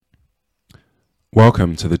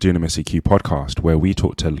Welcome to the Dunamis EQ podcast, where we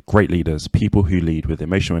talk to great leaders, people who lead with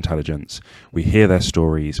emotional intelligence. We hear their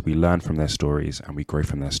stories, we learn from their stories, and we grow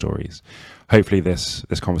from their stories. Hopefully this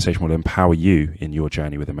conversation will empower you in your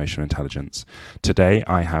journey with emotional intelligence. Today,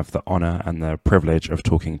 I have the honor and the privilege of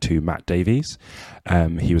talking to Matt Davies.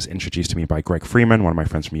 He was introduced to me by Greg Freeman, one of my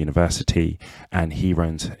friends from university, and he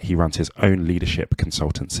runs his own leadership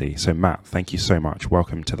consultancy. So Matt, thank you so much.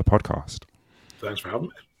 Welcome to the podcast. Thanks for having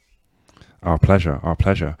me. Our pleasure, our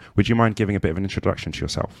pleasure. Would you mind giving a bit of an introduction to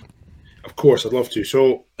yourself? Of course, I'd love to.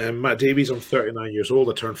 So, Matt Davies, I'm 39 years old.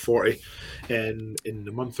 I turned 40 in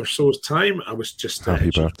a month or so's time. I was just happy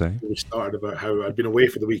birthday. We started about how I'd been away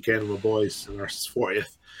for the weekend with my boys in our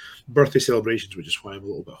 40th birthday celebrations, which is why I'm a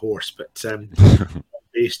little bit hoarse. But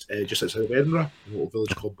based just outside of Edinburgh, in a little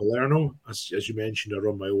village called Balerno. As you mentioned, I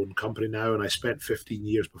run my own company now, and I spent 15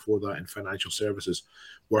 years before that in financial services,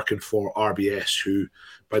 working for RBS, who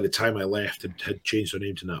by the time I left had changed their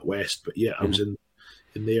name to NatWest. But yeah, I was in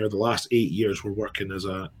there. The last 8 years were working as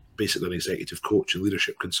basically an executive coach and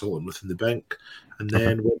leadership consultant within the bank, and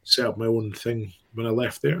then set up my own thing when I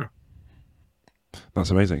left there. That's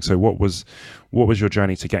amazing. So what was your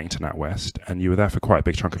journey to getting to NatWest? And you were there for quite a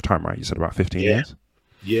big chunk of time, right? You said about 15 years?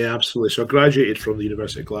 Yeah, absolutely. So I graduated from the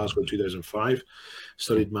University of Glasgow in 2005,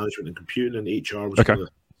 studied management and computing, and HR was one that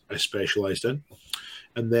I specialised in.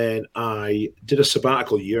 And then I did a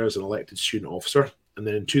sabbatical year as an elected student officer. And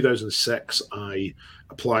then in 2006, I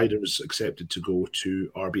applied and was accepted to go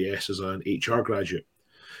to RBS as an HR graduate.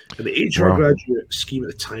 And the HR graduate scheme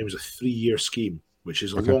at the time was a 3-year scheme, which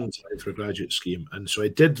is a long time for a graduate scheme. And so I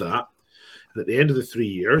did that. And at the end of the 3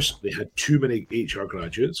 years, they had too many HR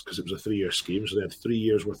graduates because it was a 3-year scheme. So they had 3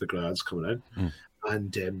 years worth of grads coming in,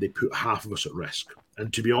 and they put half of us at risk.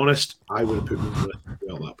 And to be honest, I would have put me at risk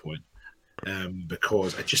at that point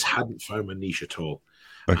because I just hadn't found my niche at all.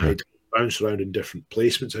 I'd bounced around in different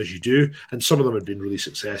placements, as you do, and some of them had been really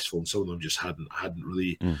successful, and some of them just hadn't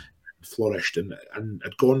really flourished. And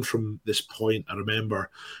I'd gone from this point. I remember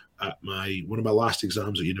at one of my last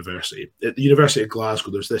exams at university. At the University of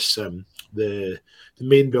Glasgow, there's this the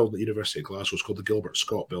main building at the University of Glasgow is called the Gilbert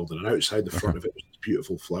Scott Building, and outside the front of it was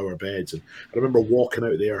beautiful flower beds. And I remember walking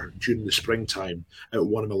out there during the springtime at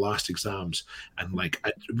one of my last exams, and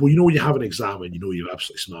when you have an exam and you know you've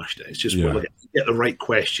absolutely smashed it. It's just you get the right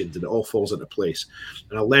questions and it all falls into place.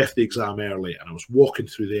 And I left the exam early, and I was walking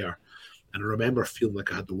through there. And I remember feeling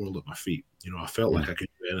like I had the world at my feet. I felt like I could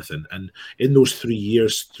do anything. And in those 3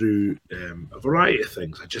 years, through a variety of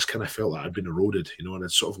things, I just kind of felt like I'd been eroded, and I'd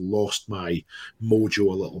sort of lost my mojo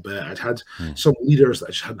a little bit. I'd had some leaders that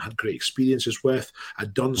I just hadn't had great experiences with.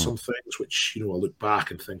 I'd done some things which, I look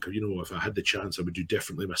back and think, if I had the chance, I would do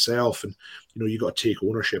differently myself. And, you got to take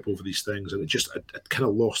ownership over these things. And I'd kind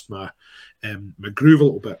of lost my groove a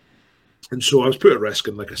little bit. And so I was put at risk,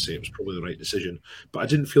 and like I say, it was probably the right decision. But I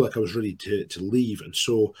didn't feel like I was ready to leave. And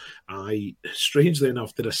so I, strangely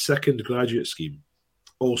enough, did a second graduate scheme,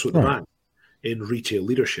 also at the bank, in retail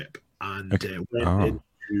leadership, and went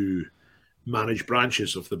into manage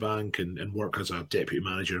branches of the bank and work as a deputy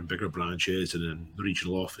manager in bigger branches and in the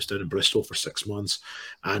regional office down in Bristol for 6 months,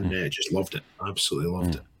 and just loved it, absolutely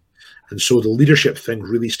loved it. And so the leadership thing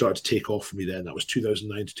really started to take off for me then. That was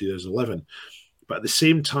 2009 to 2011. But at the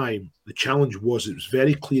same time, the challenge was it was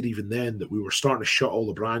very clear even then that we were starting to shut all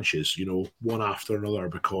the branches, one after another,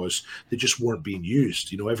 because they just weren't being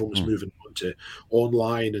used. Everyone was moving on to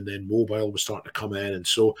online, and then mobile was starting to come in. And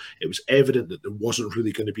so it was evident that there wasn't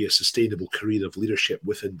really going to be a sustainable career of leadership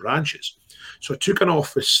within branches. So I took an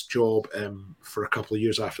office job for a couple of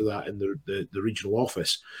years after that in the regional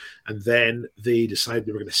office. And then they decided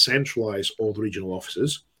they were going to centralize all the regional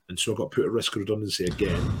offices. And so I got put at risk of redundancy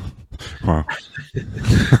again. Wow. And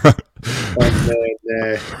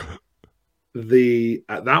then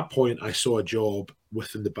at that point, I saw a job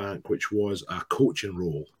within the bank, which was a coaching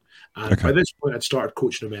role. And by this point, I'd started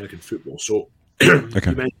coaching American football. So you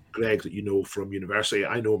mentioned Greg that you know from university.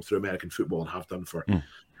 I know him through American football and have done for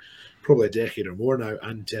probably a decade or more now.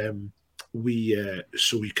 And we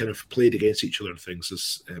kind of played against each other and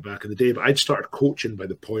things back in the day. But I'd started coaching by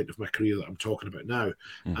the point of my career that I'm talking about now.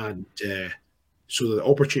 And so the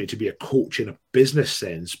opportunity to be a coach in a business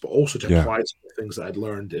sense, but also to apply some of the things that I'd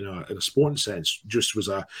learned in a sporting sense, just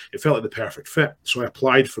it felt like the perfect fit. So I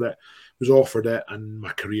applied for it, was offered it, and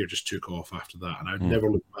my career just took off after that. And I'd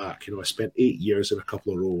never looked back. I spent 8 years in a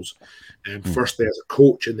couple of roles. Firstly as a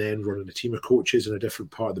coach, and then running a team of coaches in a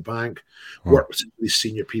different part of the bank. Worked with some really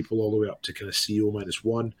senior people all the way up to kind of CEO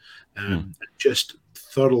 -1. Just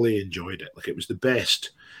thoroughly enjoyed it. Like, it was the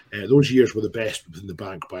best. Those years were the best within the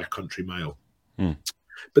bank by a country mile.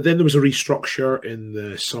 But then there was a restructure in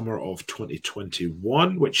the summer of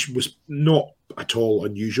 2021, which was not at all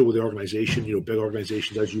unusual with the organisation. You know, big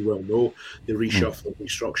organisations, as you well know, they reshuffle,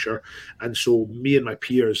 restructure. And so me and my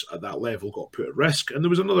peers at that level got put at risk. And there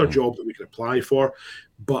was another job that we could apply for.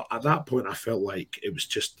 But at that point, I felt like it was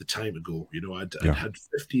just the time to go. You know, I'd had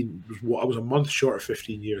 15, I was a month short of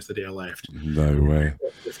 15 years the day I left. No way.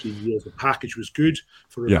 15 years. The package was good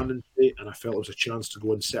for redundancy, and I felt it was a chance to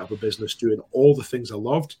go and set up a business doing all the things I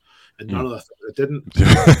loved and none of the things I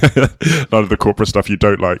didn't. None of the corporate stuff you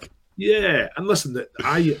don't like. Yeah, and listen, that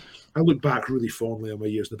I look back really fondly on my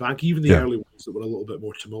years in the bank, even the early ones that were a little bit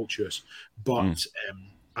more tumultuous. But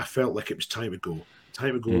I felt like it was time to go.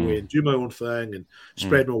 Time to go away and do my own thing and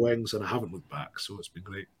spread my wings, and I haven't looked back, so it's been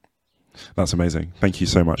great. That's amazing. Thank you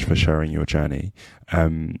so much for sharing your journey.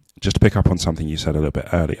 Just to pick up on something you said a little bit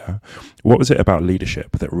earlier, what was it about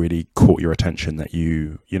leadership that really caught your attention that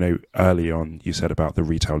you know, early on you said about the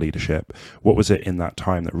retail leadership. What was it in that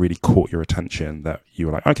time that really caught your attention that you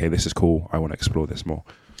were like, okay, this is cool, I want to explore this more?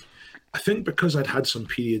 I think because I'd had some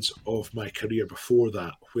periods of my career before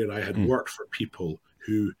that where I had worked for people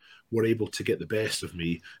who were able to get the best of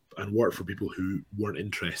me and worked for people who weren't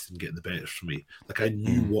interested in getting the best from me. Like I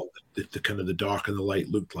knew what the kind of the dark and the light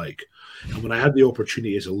looked like. And when I had the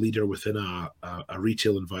opportunity as a leader within a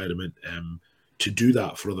retail environment to do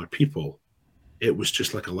that for other people, it was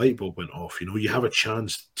just like a light bulb went off. You know, you have a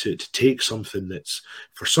chance to take something that's,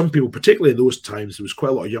 for some people, particularly in those times, there was quite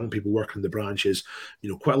a lot of young people working in the branches. You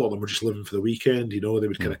know, quite a lot of them were just living for the weekend. You know, they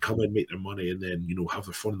would kind of come in, make their money, and then, you know, have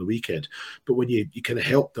their fun on the weekend. But when you kind of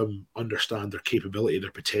help them understand their capability, their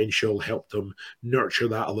potential, help them nurture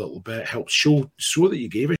that a little bit, help show that you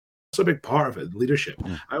gave it. That's a big part of it in leadership.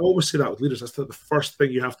 I always say that with leaders. That's the first thing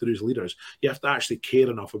you have to do as leaders. You have to actually care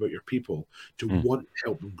enough about your people to want to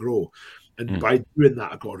help them grow. And by doing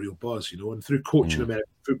that, I got a real buzz, you know. And through coaching American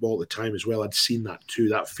football at the time as well, I'd seen that too.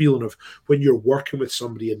 That feeling of when you're working with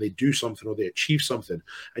somebody and they do something or they achieve something,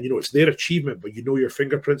 and you know it's their achievement, but you know your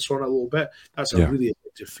fingerprints on it a little bit. That's a really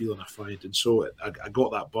addictive feeling, I find. And so I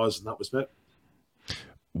got that buzz, and that was it.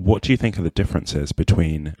 What do you think are the differences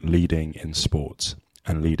between leading in sports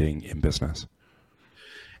and leading in business?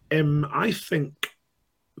 I think,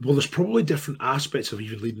 well, there's probably different aspects of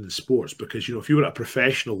even leading in sports because, you know, if you were at a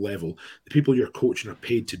professional level, the people you're coaching are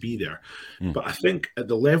paid to be there. But I think at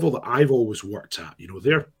the level that I've always worked at, you know,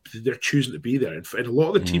 they're choosing to be there. And a lot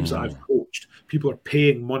of the teams that I've coached, people are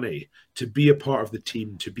paying money to be a part of the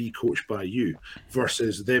team, to be coached by you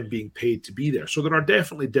versus them being paid to be there. So there are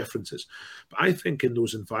definitely differences. But I think in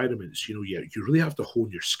those environments, you know, you really have to hone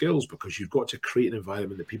your skills because you've got to create an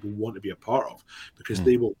environment that people want to be a part of because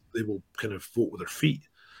they will kind of vote with their feet.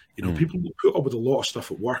 You know, people will put up with a lot of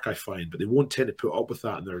stuff at work, I find, but they won't tend to put up with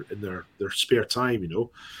that in their spare time, you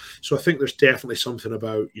know. So I think there's definitely something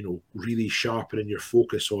about, you know, really sharpening your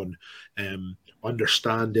focus on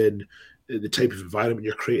understanding the type of environment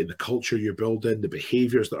you're creating, the culture you're building, the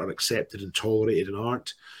behaviors that are accepted and tolerated and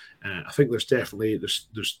aren't. I think there's definitely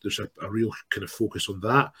there's a real kind of focus on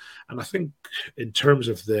that. And I think in terms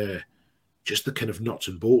of just the kind of nuts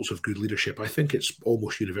and bolts of good leadership, I think it's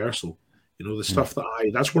almost universal. You know, the stuff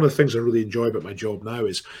that's one of the things I really enjoy about my job now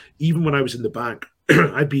is even when I was in the bank,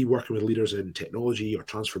 I'd be working with leaders in technology or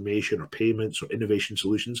transformation or payments or innovation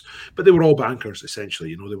solutions, but they were all bankers, essentially.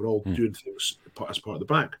 You know, they were all doing things as part of the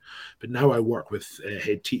bank. But now I work with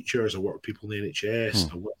head teachers, I work with people in the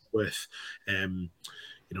NHS, I work with, you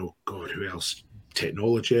know, God, who else?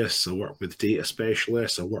 Technologists, I work with data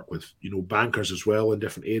specialists, I work with, you know, bankers as well in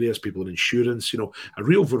different areas, people in insurance, you know, a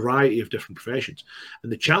real variety of different professions.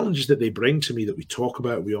 And the challenges that they bring to me that we talk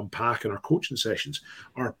about, we unpack in our coaching sessions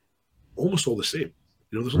are almost all the same.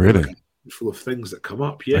 You know, there's really full of things that come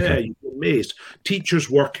up. Yeah, you'd be amazed. Teachers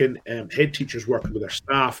working, head teachers working with their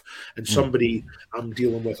staff, and somebody I'm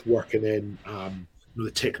dealing with working in you know,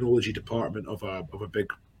 the technology department of a big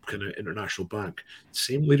kind of international bank.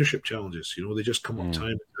 Same leadership challenges. You know, they just come up time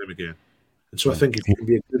and time again. And so I think if you can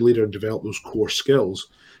be a good leader and develop those core skills,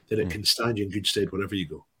 then it can stand you in good stead wherever you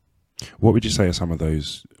go. What would you say are some of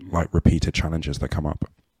those like repeated challenges that come up?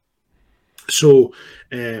 So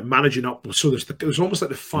managing up, so there's almost like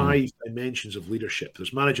the 5 dimensions of leadership.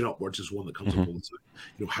 There's managing upwards is one that comes up all the time.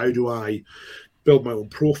 You know, how do I build my own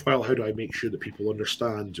profile? How do I make sure that people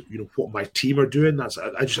understand, you know, what my team are doing? I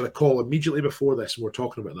just had a call immediately before this, and we're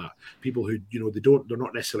talking about that. People who, you know, they're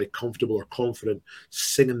not necessarily comfortable or confident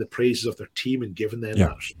singing the praises of their team and giving them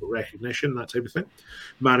that sort of recognition, that type of thing.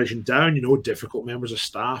 Managing down, you know, difficult members of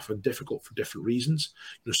staff and difficult for different reasons.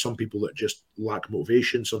 You know, some people that just lack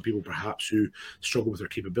motivation, some people perhaps who struggle with their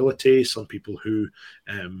capability, some people who,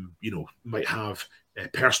 you know, might have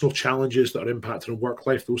personal challenges that are impacting on work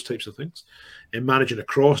life, those types of things, and managing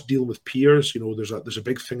across, dealing with peers. There's a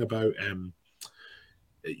big thing about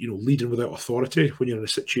leading without authority when you're in a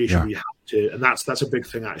situation where you have to, and that's a big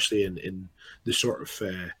thing actually in the sort of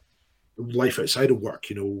life outside of work,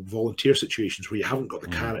 volunteer situations where you haven't got the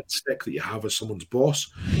carrot stick that you have as someone's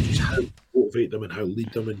boss. It's how to motivate them and how to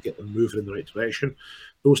lead them and get them moving in the right direction.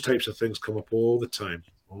 Those types of things come up all the time.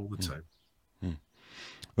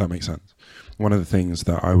 That makes sense. One of the things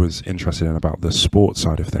that I was interested in about the sports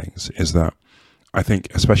side of things is that I think,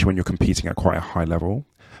 especially when you're competing at quite a high level,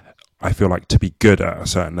 I feel like to be good at a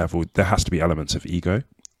certain level, there has to be elements of ego,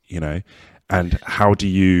 and how do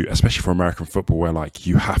you, especially for American football, where like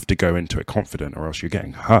you have to go into it confident or else you're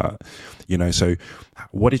getting hurt, so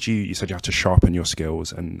what did you said you had to sharpen your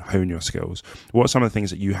skills and hone your skills. What are some of the things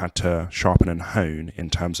that you had to sharpen and hone in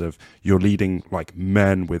terms of you're leading like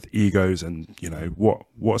men with egos, and what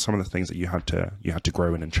are some of the things that you had to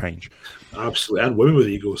grow in and change? Absolutely. And women with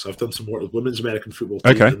egos. I've done some work with women's American football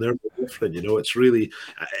teams, and they're different. It's really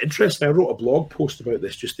interesting. I wrote a blog post about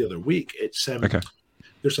this just the other week. It's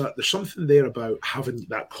there's something there about having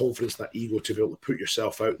that confidence, that ego, to be able to put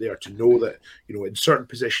yourself out there, to know that in certain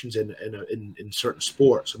positions in certain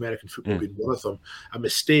sports, American football being one of them, a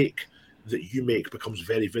mistake that you make becomes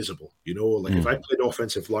very visible. If I played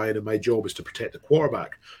offensive line and my job is to protect the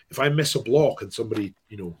quarterback, if I miss a block and somebody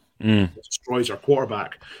destroys our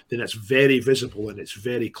quarterback, then it's very visible and it's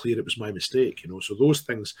very clear it was my mistake. So those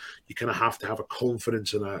things, you kind of have to have a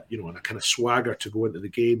confidence and a kind of swagger to go into the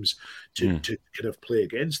games to kind of play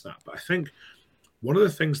against that. But I think one of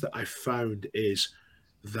the things that I found is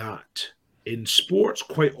that in sports,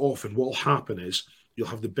 quite often what will happen is you'll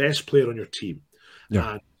have the best player on your team,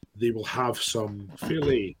 and they will have some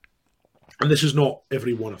fairly, and this is not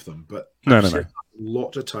every one of them, but I've said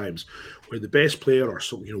lots of times where the best player or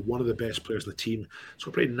one of the best players on the team, it's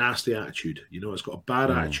got a pretty nasty attitude. It's got a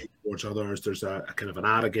bad attitude towards others. There's a kind of an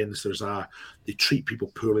arrogance. They treat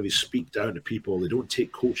people poorly. They speak down to people. They don't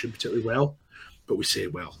take coaching particularly well. But we say,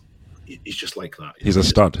 well, he's just like that. He's a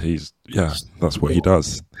stud. That's what he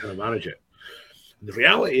does. Kind of manage it. And the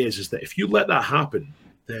reality is that if you let that happen,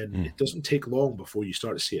 then it doesn't take long before you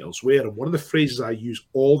start to see it elsewhere. And one of the phrases I use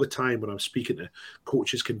all the time when I'm speaking to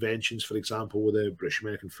coaches' conventions, for example, with the British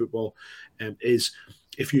American football, is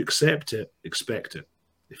if you accept it, expect it.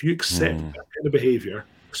 If you accept that kind of behaviour,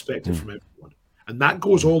 expect it from everyone. And that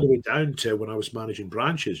goes all the way down to when I was managing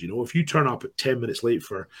branches. If you turn up at 10 minutes late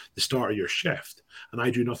for the start of your shift and I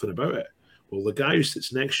do nothing about it, well, the guy who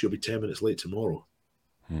sits next to you will be 10 minutes late tomorrow.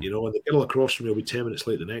 And the girl across from you will be 10 minutes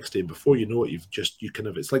late the next day. And before you know it,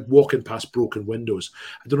 it's like walking past broken windows.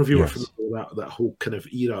 I don't know if you were familiar with that whole kind of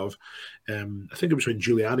era of, I think it was when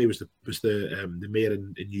Giuliani was the mayor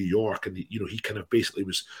in New York, and he kind of basically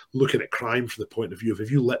was looking at crime from the point of view of, if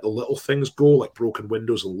you let the little things go, like broken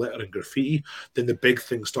windows and litter and graffiti, then the big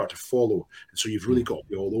things start to follow. And so you've really got to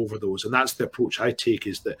be all over those. And that's the approach I take,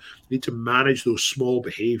 is that you need to manage those small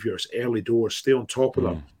behaviors early doors, stay on top of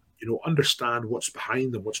them. Understand what's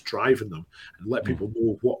behind them, what's driving them, and let people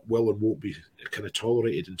know what will and won't be kind of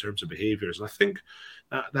tolerated in terms of behaviours. And I think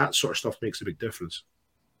that sort of stuff makes a big difference.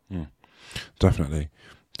 Definitely.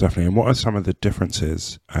 And what are some of the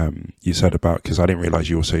differences you said about, because I didn't realise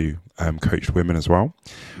you also coached women as well.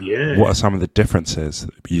 Yeah. What are some of the differences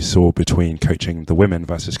you saw between coaching the women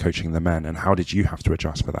versus coaching the men, and how did you have to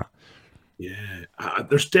adjust for that? Yeah,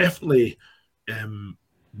 there's definitely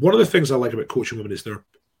one of the things I like about coaching women is they're,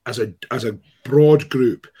 as a broad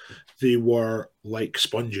group, they were like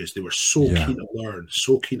sponges. They were so keen to learn,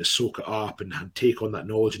 so keen to soak it up and take on that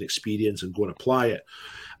knowledge and experience and go and apply it.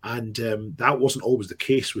 And that wasn't always the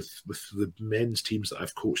case with the men's teams that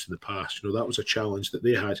I've coached in the past. That was a challenge that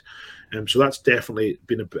they had. So that's definitely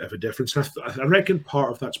been a bit of a difference. I reckon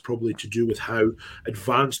part of that's probably to do with how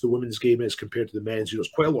advanced the women's game is compared to the men's. It's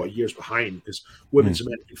quite a lot of years behind, because women's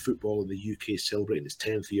American football in the UK is celebrating its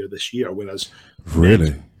 10th year this year, whereas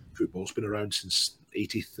really football's been around since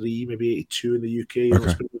 83, maybe 82 in the UK.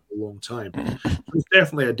 It's been a long time. So there's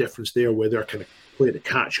definitely a difference there where they're kind of playing to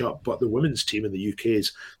catch up. But the women's team in the UK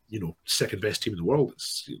is, second best team in the world.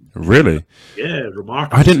 It's really,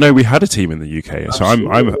 remarkable. I didn't know we had a team in the UK.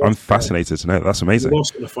 Absolutely. So I'm fascinated to know. That's amazing. We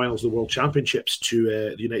lost in the finals of the World Championships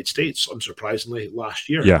to the United States, unsurprisingly, last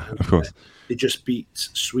year. Yeah, of course. They just beat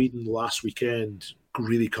Sweden last weekend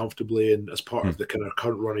really comfortably, and as part of the kind of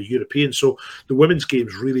current run of European. So the women's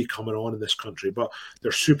game's really coming on in this country, but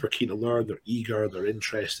they're super keen to learn, they're eager, they're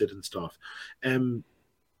interested and stuff. The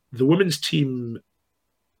women's team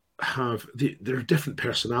there are different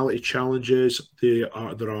personality challenges. There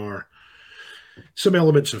are some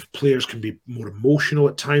elements of players can be more emotional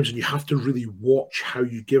at times, and you have to really watch how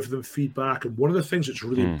you give them feedback. And one of the things that's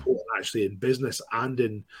really important, actually, in business and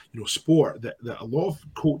in sport, that a lot of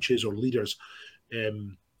coaches or leaders,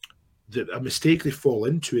 that a mistake they fall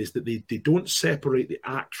into is that they don't separate the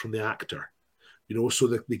act from the actor. So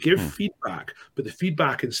that they give feedback, but the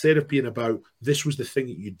feedback, instead of being about this was the thing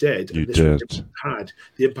that you did and this was the impact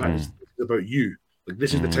the impact is about you. Like,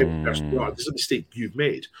 this is the type of person you are. This is a mistake you've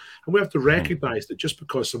made. And we have to recognize that just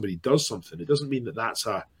because somebody does something, it doesn't mean that that's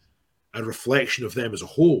a reflection of them as a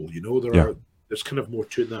whole. There's kind of more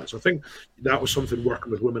to that. So I think that was something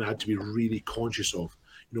working with women I had to be really conscious of.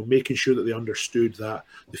 Making sure that they understood that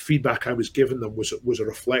the feedback I was giving them was a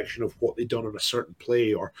reflection of what they'd done on a certain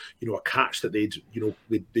play, or a catch that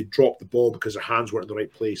they'd dropped the ball because their hands weren't in the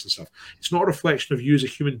right place and stuff. It's not a reflection of you as a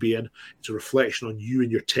human being. It's a reflection on you and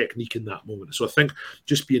your technique in that moment. So I think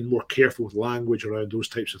just being more careful with language around those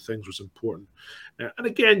types of things was important. And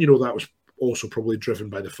again, that was also probably driven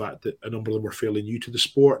by the fact that a number of them were fairly new to the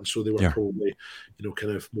sport, and so they were probably,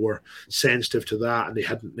 kind of more sensitive to that, and they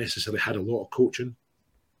hadn't necessarily had a lot of coaching.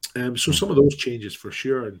 So some of those changes for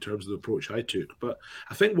sure in terms of the approach I took. But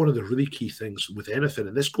I think one of the really key things with anything,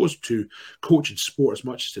 and this goes to coaching sport as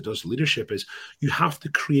much as it does leadership, is you have to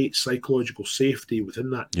create psychological safety within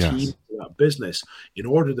that team, that business, in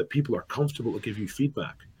order that people are comfortable to give you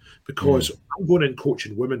feedback. Because I'm going in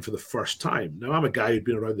coaching women for the first time. Now, I'm a guy who'd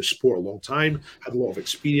been around the sport a long time, had a lot of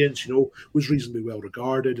experience, was reasonably well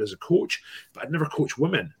regarded as a coach, but I'd never coached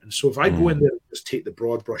women. And so if I go in there and just take the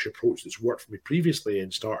broad brush approach that's worked for me previously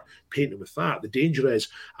and start painting with that, the danger is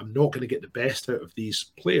I'm not going to get the best out of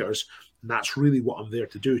these players. And that's really what I'm there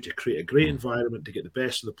to do, to create a great environment, to get the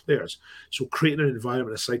best of the players. So creating an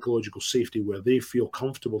environment of psychological safety where they feel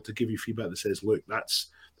comfortable to give you feedback that says, look,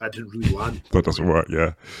 that didn't really land. That doesn't work,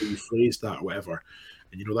 yeah. You phrased that or whatever.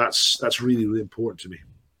 And that's really, really important to me.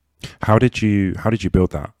 How did you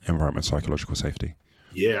build that environment, psychological safety?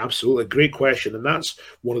 Yeah, absolutely. Great question. And that's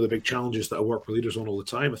one of the big challenges that I work with leaders on all the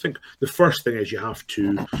time. I think the first thing is you have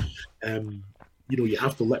to you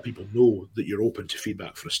have to let people know that you're open to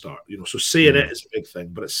feedback for a start. So saying it is a big thing,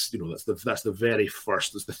 but it's that's the very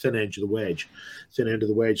first, that's the thin end of the wedge.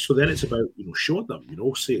 So then it's about showing them,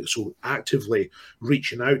 so actively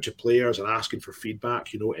reaching out to players and asking for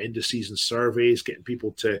feedback. End of season surveys, getting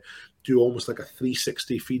people to do almost like a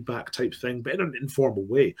 360 feedback type thing, but in an informal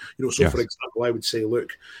way. For example, I would say,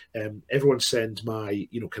 look, everyone send my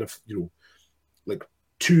like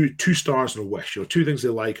two stars and a wish, two things they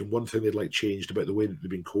like and one thing they'd like changed about the way that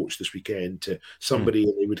they've been coached this weekend, to somebody,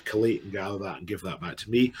 and they would collate and gather that and give that back to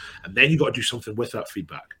me. And then you got to do something with that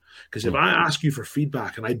feedback. Because if I ask you for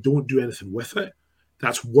feedback and I don't do anything with it,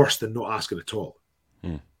 that's worse than not asking at all.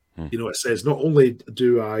 It says, not only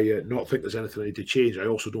do I not think there's anything I need to change, I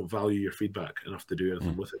also don't value your feedback enough to do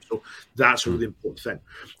anything with it. So that's a really important thing.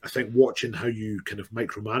 I think watching how you kind of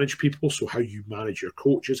micromanage people, so how you manage your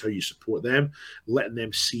coaches, how you support them, letting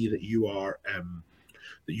them see that you are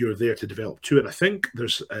that you're there to develop too. And I think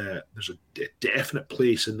there's a definite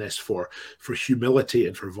place in this for humility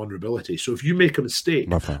and for vulnerability. So if you make a mistake,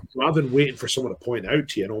 rather than waiting for someone to point out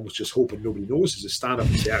to you and almost just hoping nobody notices, is stand up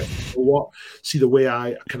and say, you know what? See the way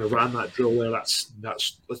I kind of ran that drill there.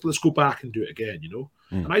 Let's go back and do it again.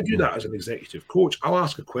 And I do that as an executive coach. I'll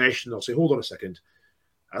ask a question. I'll say, hold on a second.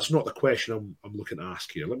 That's not the question I'm looking to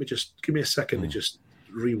ask here. Let me just give me a second to just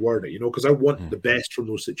reword it, because I want the best from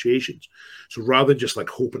those situations. So rather than just like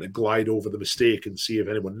hoping to glide over the mistake and see if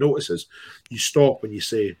anyone notices, you stop and you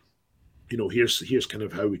say, here's kind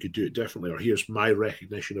of how we could do it differently, or here's my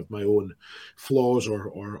recognition of my own flaws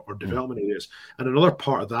or development areas. And another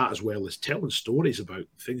part of that as well is telling stories about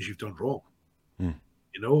things you've done wrong.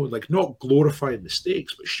 Like not glorifying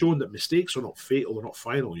mistakes, but showing that mistakes are not fatal, they're not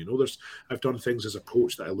final. I've done things as a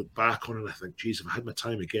coach that I look back on and I think, geez, if I had my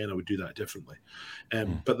time again, I would do that differently.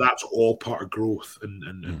 But that's all part of growth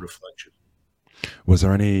and reflection. Was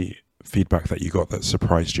there any feedback that you got that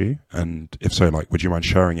surprised you? And if so, would you mind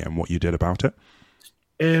sharing it and what you did about it?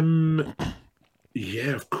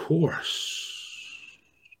 Yeah, of course.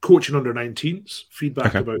 Coaching under 19s,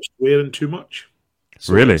 feedback about swearing too much.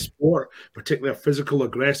 So really? Sport, particularly a physical,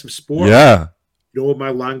 aggressive sport. Yeah. My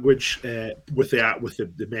language with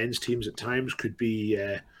the men's teams at times could be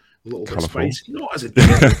a little Colourful. bit spicy. Not as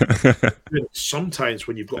a sometimes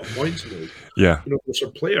when you've got points in it. Yeah. There's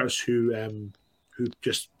some players who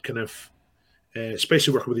just kind of,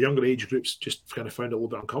 especially working with the younger age groups, just kind of found it a little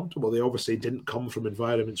bit uncomfortable. They obviously didn't come from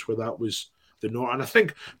environments where that was norm. And I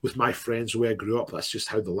think with my friends, the way I grew up, that's just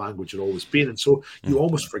how the language had always been. And so you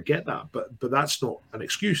almost forget that. But that's not an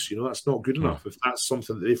excuse, that's not good enough. If that's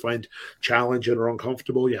something that they find challenging or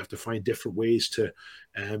uncomfortable, you have to find different ways to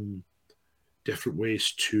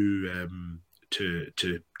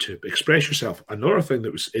express yourself. Another thing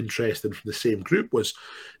that was interesting from the same group was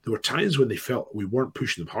there were times when they felt we weren't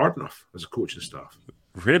pushing them hard enough as a coaching staff.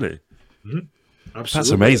 Really? Mm-hmm. Absolutely. That's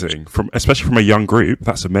amazing. Especially from a young group,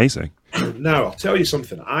 that's amazing. Now, I'll tell you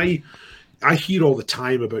something. I hear all the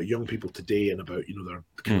time about young people today and about, their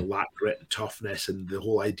kind of lack grit and toughness and the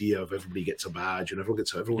whole idea of everybody gets a badge and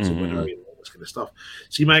everyone's a winner, all this kind of stuff.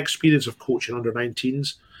 See, my experience of coaching under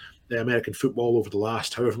 19s, the American football over the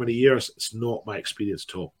last however many years, it's not my experience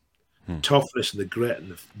at all. Toughness and the grit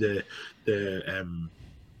and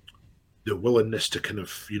the willingness to kind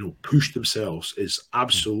of, push themselves is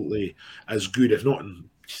absolutely as good, if not in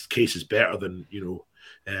cases better than,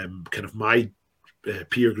 kind of my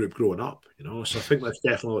peer group growing up, So I think that's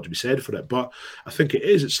definitely a lot to be said for it. But I think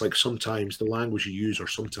it's like sometimes the language you use or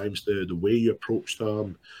sometimes the way you approach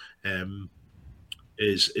them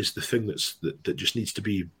is the thing that just needs to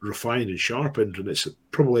be refined and sharpened, and it's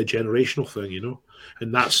probably a generational thing,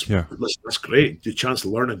 And that's great. The chance to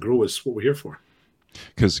learn and grow is what we're here for.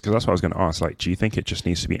 Because that's what I was going to ask. Like, do you think it just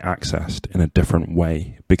needs to be accessed in a different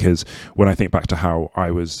way? Because when I think back to how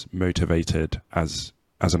I was motivated as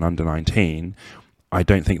an under 19, I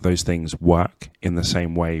don't think those things work in the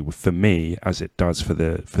same way for me as it does for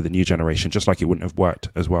the new generation. Just like it wouldn't have worked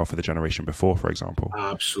as well for the generation before, for example.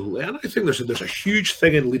 Absolutely, and I think there's a huge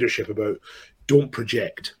thing in leadership about don't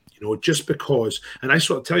project. Just because, and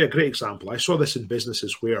I'll tell you a great example. I saw this in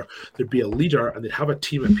businesses where there'd be a leader and they'd have a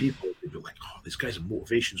team of people. They'd be like, oh, these guys'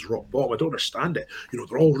 motivation's rock bottom. I don't understand it.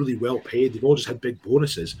 They're all really well paid. They've all just had big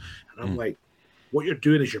bonuses. And I'm like, what you're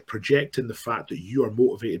doing is you're projecting the fact that you are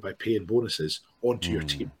motivated by paying bonuses onto your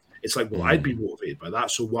team. It's like, well, I'd be motivated by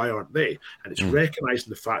that, so why aren't they? And it's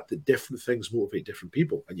recognizing the fact that different things motivate different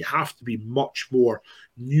people. And you have to be much more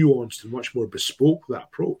nuanced and much more bespoke with that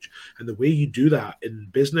approach. And the way you do that in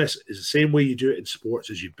business is the same way you do it in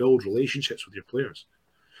sports, as you build relationships with your players.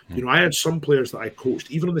 I had some players that I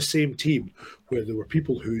coached, even on the same team, where there were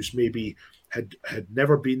people who's maybe had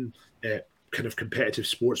never been kind of competitive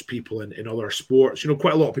sports people in other sports.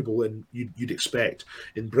 Quite a lot of people you'd expect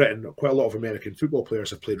in Britain, quite a lot of American football players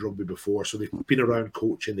have played rugby before, so they've been around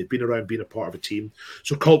coaching, they've been around being a part of a team.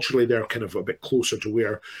 So culturally, they're kind of a bit closer to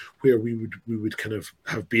where we would kind of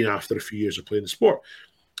have been after a few years of playing the sport.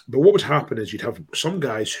 But what would happen is you'd have some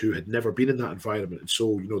guys who had never been in that environment. And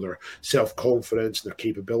so, their self-confidence and their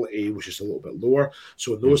capability was just a little bit lower.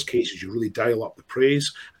 So in those cases, you really dial up the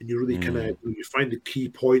praise and you really kind of, you find the key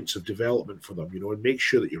points of development for them, and make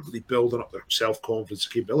sure that you're really building up their self-confidence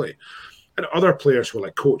and capability. And other players were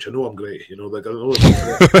like, Coach, I know I'm great. Like, I know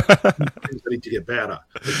things I need to get better at.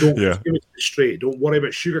 But don't just give it straight. Don't worry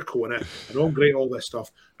about sugarcoating it. I know I'm great, all this stuff.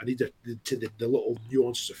 I need the little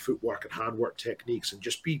nuances of footwork and handwork techniques, and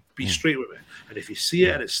just be straight with me. And if you see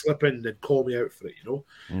it and it's slipping, then call me out for it,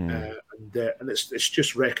 And it's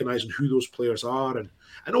just recognizing who those players are,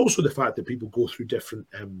 and also the fact that people go through different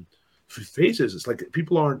phases. It's like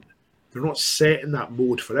they're not set in that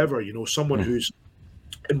mode forever. Someone who's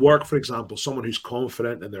in work, for example, someone who's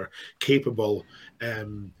confident and they're capable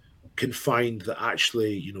can find that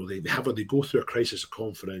actually, they go through a crisis of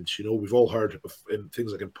confidence. We've all heard of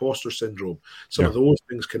things like imposter syndrome. Some of those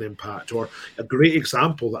things can impact. Or a great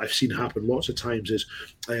example that I've seen happen lots of times is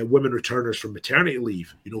women returners from maternity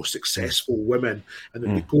leave, successful women, and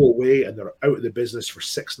then they go away and they're out of the business for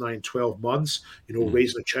 6, 9, 12 months,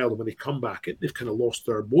 raising a child. And when they come back, they've kind of lost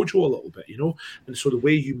their mojo a little bit, And so the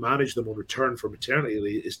way you manage them on return from maternity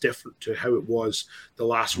leave is different to how it was the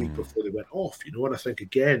last week before they went off, And I think,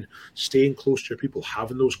 again, staying close to your people,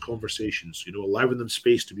 having those conversations, allowing them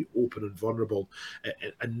space to be open and vulnerable,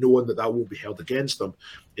 and knowing that won't be held against them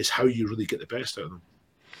is how you really get the best out of them.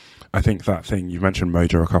 I think that thing, you mentioned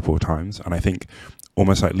mojo a couple of times, and I think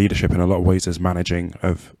almost like leadership in a lot of ways is managing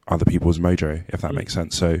of other people's mojo, if that makes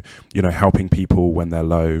sense. So, helping people when they're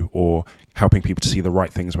low or helping people to see the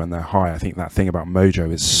right things when they're high. I think that thing about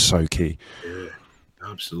mojo is so key. Yeah,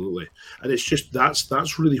 absolutely. And it's just,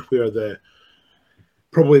 that's really where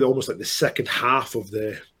probably almost like the second half of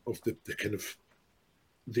the kind of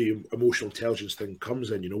the emotional intelligence thing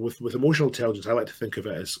comes in. With emotional intelligence, I like to think of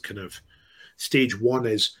it as kind of stage one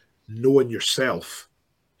is knowing yourself,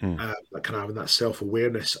 like kind of having that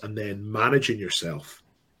self-awareness, and then managing yourself.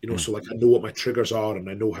 So like I know what my triggers are, and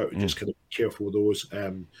I know how to just kind of be careful with those.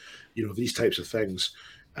 These types of things,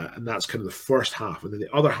 and that's kind of the first half. And then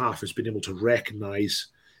the other half is being able to recognize,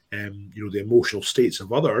 the emotional states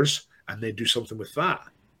of others, and then do something with that.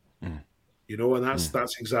 Mm. You know, and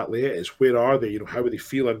that's exactly it. Is where are they? You know, how are they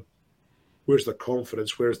feeling? Where's their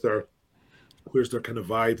confidence? Where's their kind of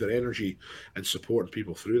vibe, their energy, and supporting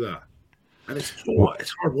people through that. And it's, you know what,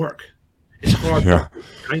 it's hard work. It's hard Yeah. work,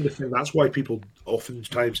 kind of thing. That's why people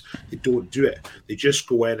oftentimes they don't do it. They just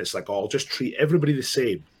go in. It's like, oh, I'll just treat everybody the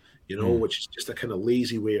same, you know, which is just a kind of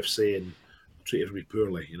lazy way of saying treat everybody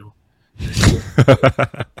poorly, you know.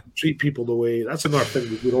 Treat people the way. That's another thing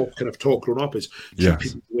we'd all kind of taught growing up is treat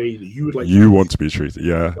people the way that you would like. You want to be treated,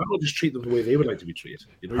 yeah. Why not just treat them the way they would like to be treated?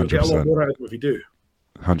 You know, you'll 100%. get a lot more out of them if you do.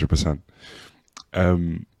 100%.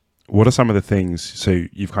 What are some of the things? So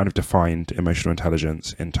you've kind of defined emotional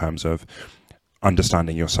intelligence in terms of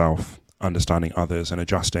understanding yourself, understanding others, and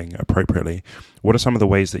adjusting appropriately. What are some of the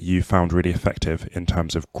ways that you found really effective in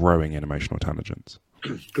terms of growing in emotional intelligence?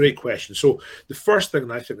 Great question. So the first thing,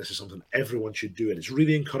 and I think this is something everyone should do, and it's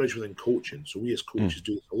really encouraged within coaching, so we as coaches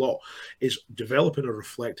do this a lot, is developing a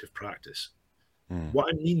reflective practice. What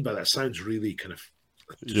I mean by that sounds really kind of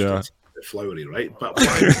flowery, right? But what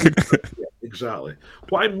I mean, exactly.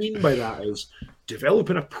 What I mean by that is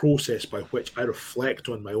developing a process by which I reflect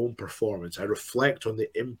on my own performance. I reflect on the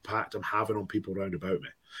impact I'm having on people around about me.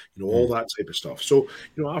 You know, all that type of stuff. So,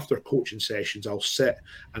 you know, after coaching sessions, I'll sit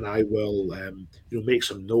and I will, you know, make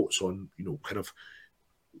some notes on, you know, kind of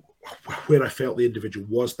where I felt the individual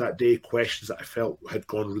was that day, questions that I felt had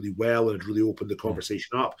gone really well and had really opened the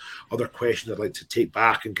conversation up, other questions I'd like to take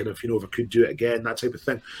back and kind of, you know, if I could do it again, that type of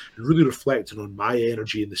thing, and really reflecting on my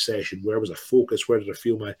energy in the session. Where was I focused? Where did I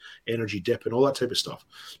feel my energy dip and all that type of stuff?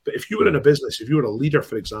 But if you were in a business, if you were a leader,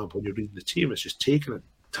 for example, and you're leading the team, it's just taking it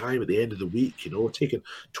time at the end of the week, you know, taking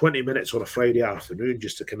 20 minutes on a Friday afternoon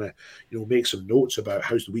just to kind of, you know, make some notes about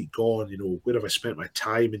how's the week gone, you know, where have I spent my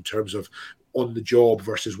time in terms of on the job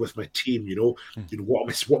versus with my team, you know,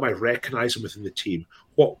 what am I recognizing within the team?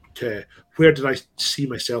 Where did I see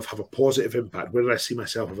myself have a positive impact? Where did I see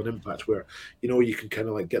myself have an impact where, you know, you can kind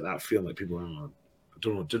of like get that feeling like people are, I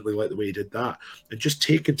don't know, didn't really like the way you did that. And just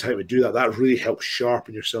taking time to do that, that really helps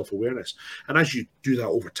sharpen your self-awareness. And as you do that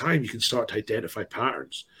over time, you can start to identify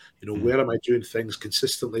patterns. You know, where am I doing things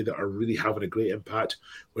consistently that are really having a great impact?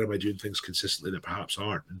 Where am I doing things consistently that perhaps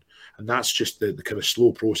aren't? And that's just the kind of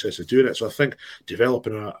slow process of doing it. So I think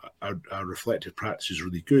developing a reflective practice is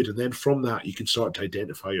really good. And then from that, you can start to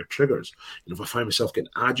identify your triggers. You know, if I find myself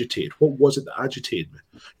getting agitated, what was it that agitated me?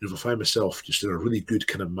 You know, if I find myself just in a really good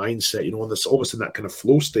kind of mindset, you know, and that's almost in that kind of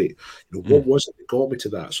flow state, you know, what was it that got me to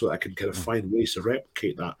that, so that I can kind of find ways to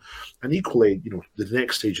replicate that. And equally, you know, the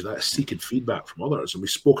next stage of that is seeking feedback from others. And we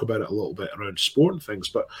spoke about it a little bit around sport and things,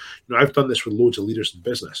 but, you know, I've done this with loads of leaders in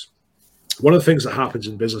business. One of the things that happens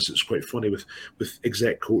in business that's quite funny with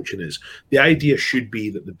exec coaching is the idea should be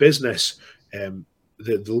that the business,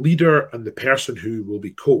 the leader and the person who will be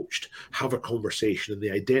coached have a conversation and they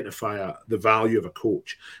identify the value of a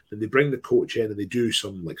coach. Then they bring the coach in and they do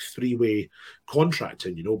some like three-way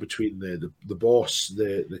contracting, you know, between the boss,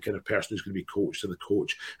 the kind of person who's going to be coached and the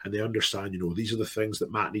coach, and they understand, you know, these are the things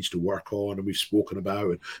that Matt needs to work on and we've spoken about,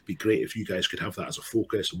 and it'd be great if you guys could have that as a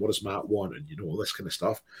focus, and what does Matt want, and, you know, all this kind of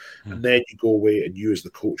stuff. And then you go away and you as the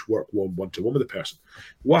coach work one-to-one with the person.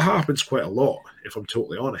 What happens quite a lot, if I'm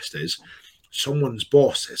totally honest, is someone's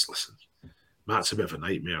boss says, listen, Matt's a bit of a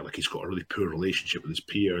nightmare. Like, he's got a really poor relationship with his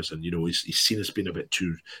peers, and, you know, he's seen as being a bit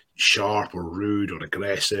too sharp or rude or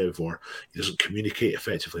aggressive, or he doesn't communicate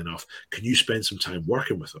effectively enough. Can you spend some time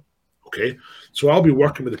working with him? Okay. So I'll be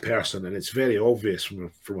working with the person, and it's very obvious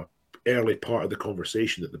from an early part of the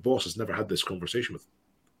conversation that the boss has never had this conversation with him.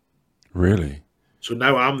 Really? So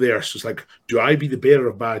now I'm there. So it's like, do I be the bearer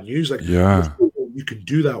of bad news? Like, you can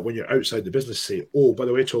do that when you're outside the business. Say, oh, by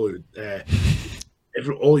the way, Tolu,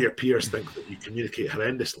 all your peers think that you communicate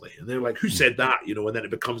horrendously. And they're like, who said that? You know, and then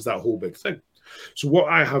it becomes that whole big thing. So what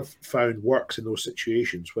I have found works in those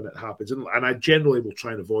situations when it happens, and I generally will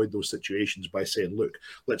try and avoid those situations by saying, look,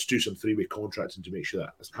 let's do some three-way contracting to make sure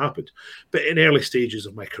that hasn't happened. But in early stages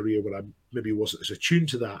of my career where I maybe wasn't as attuned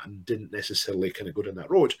to that and didn't necessarily kind of go down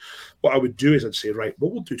that road, what I would do is I'd say, right,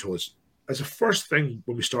 what we'll do, Tolu, is as a first thing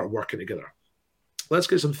when we start working together, let's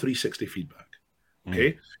get some 360 feedback.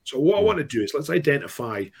 Okay. So what I want to do is let's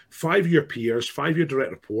identify 5 of your peers, 5 of your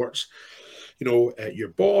direct reports, you know, your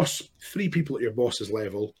boss, 3 people at your boss's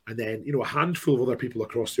level, and then, you know, a handful of other people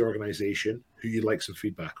across the organization who you'd like some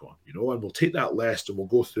feedback on, you know, and we'll take that list and we'll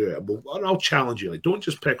go through it, and I'll challenge you. Like, don't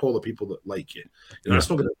just pick all the people that like you. You know, that's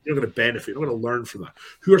not going to, you're not going to benefit. You're not going to learn from that.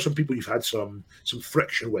 Who are some people you've had some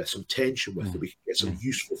friction with, some tension with, that we can get some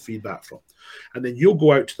useful feedback from? And then you'll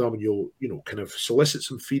go out to them and you'll, you know, kind of solicit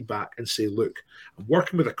some feedback and say, look, I'm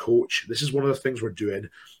working with a coach. This is one of the things we're doing.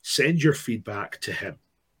 Send your feedback to him.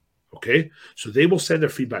 Okay, so they will send their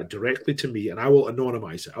feedback directly to me, and I will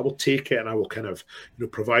anonymize it. I will take it and I will kind of,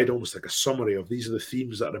 provide almost like a summary of these are the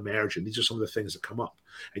themes that are emerging. These are some of the things that come up,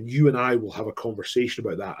 and you and I will have a conversation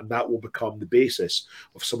about that, and that will become the basis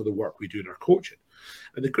of some of the work we do in our coaching.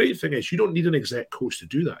 And the great thing is, you don't need an exec coach to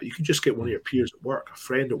do that. You can just get one of your peers at work, a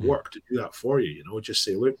friend at work, to do that for you. Just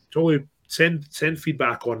say, look, totally send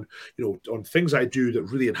feedback on on things I do that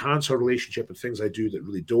really enhance our relationship and things I do that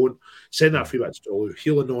really don't. Send that feedback to Tolu.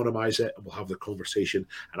 He'll anonymize it and we'll have the conversation.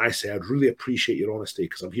 And I say, I'd really appreciate your honesty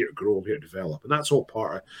because I'm here to grow, I'm here to develop. And that's all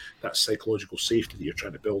part of that psychological safety that you're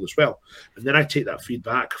trying to build as well. And then I take that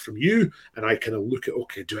feedback from you and I kind of look at,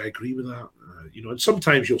 okay, do I agree with that? And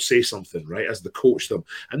sometimes you'll say something, right, as the coach them,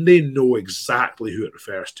 and they know exactly who it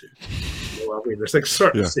refers to. You know what I mean? There's like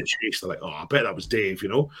certain situations like, oh, I bet that was Dave,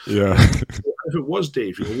 Yeah. If it was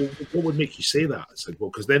Dave, what would make you say that? It's like,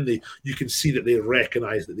 well, because then you can see that they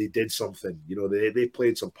recognize that they did something, they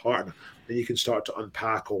played some part in it. Then you can start to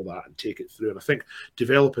unpack all that and take it through. And I think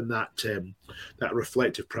developing that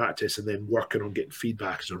reflective practice and then working on getting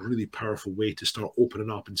feedback is a really powerful way to start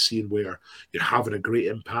opening up and seeing where you're having a great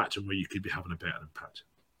impact and where you could be having a better impact.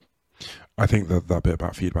 I think that bit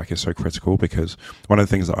about feedback is so critical, because one of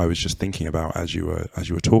the things that I was just thinking about as you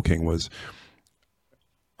were talking was,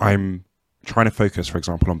 I'm trying to focus, for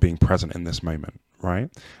example, on being present in this moment, right?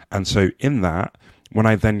 And so in that, when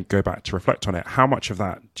I then go back to reflect on it, how much of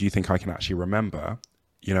that do you think I can actually remember,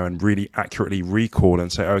 and really accurately recall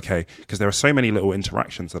and say, okay, because there are so many little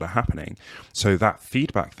interactions that are happening. So that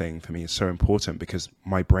feedback thing for me is so important, because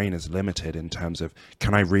my brain is limited in terms of,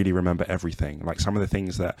 can I really remember everything? Like some of the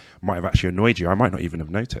things that might have actually annoyed you, I might not even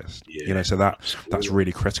have noticed, so that's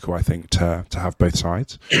really critical, I think, to have both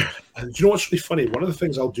sides. And you know what's really funny? One of the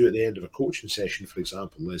things I'll do at the end of a coaching session, for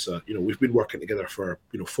example, is, we've been working together for,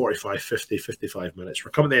 45, 50, 55 minutes.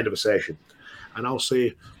 We're coming to the end of a session and I'll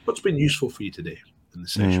say, what's been useful for you today in the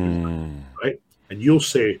session, right? And you'll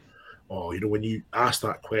say, oh, when you ask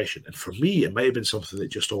that question, and for me, it might have been something that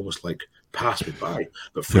just almost like passed me by,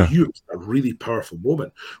 but for you, it's a really powerful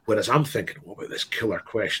moment. Whereas I'm thinking, what about this killer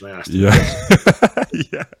question I asked?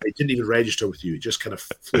 It didn't even register with you. It just kind of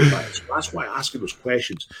flew by. So that's why asking those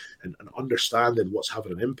questions and understanding what's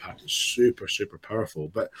having an impact is super, super powerful.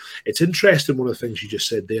 But it's interesting, one of the things you just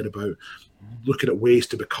said there about looking at ways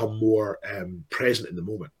to become more present in the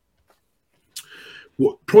moment.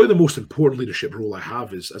 Probably the most important leadership role I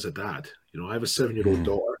have is as a dad. I have a 7-year-old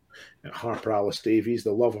daughter, Harper Alice Davies,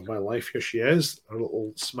 the love of my life. Here she is, her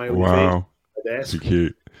little smiley face on my desk. So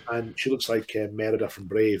cute. And she looks like Merida from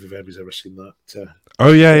Brave, if anybody's ever seen that.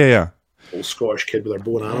 Little Scottish kid with her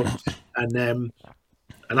bow and arrow.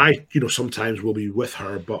 And I, sometimes will be with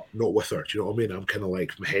her, but not with her. Do you know what I mean? I'm kind of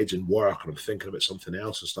like, my head's in work and I'm thinking about something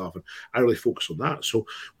else and stuff. And I really focus on that. So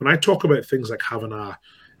when I talk about things like having a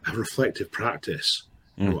reflective practice,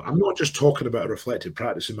 I'm not just talking about a reflective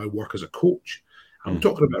practice in my work as a coach. I'm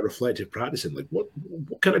talking about reflective practice in like, what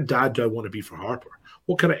kind of dad do I want to be for Harper?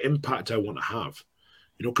 What kind of impact do I want to have?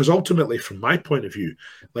 Because ultimately, from my point of view,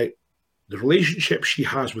 like the relationship she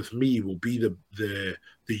has with me will be the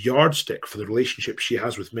yardstick for the relationship she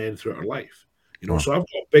has with men throughout her life. So I've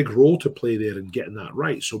got a big role to play there in getting that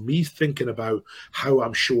right. So me thinking about how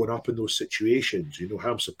I'm showing up in those situations,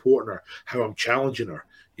 how I'm supporting her, how I'm challenging her,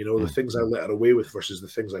 the things I let her away with versus the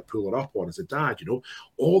things I pull her up on as a dad,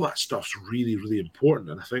 all that stuff's really, really important.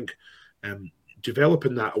 And I think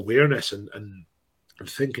developing that awareness and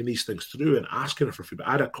thinking these things through and asking her for feedback.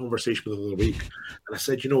 I had a conversation with her the other week and I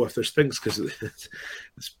said, if there's things, because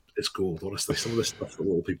it's gold, honestly, some of the stuff that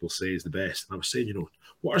little people say is the best. And I was saying,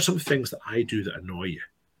 what are some things that I do that annoy you?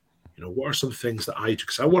 What are some things that I do?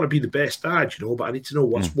 Because I want to be the best dad, but I need to know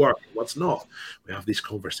what's working, what's not. We have these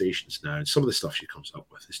conversations now, and some of the stuff she comes up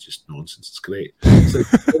with is just nonsense. It's great. It's like,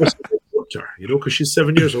 because she's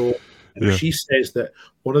 7 years old, and she says that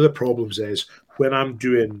one of the problems is when I'm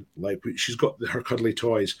doing, like, she's got her cuddly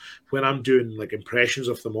toys, when I'm doing like impressions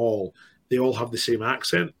of them all, they all have the same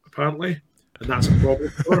accent, apparently, and that's a problem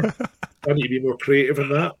for her. I need to be more creative in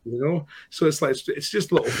that, So it's like it's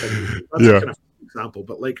just little things. That's kind of example,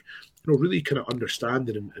 but like really kind of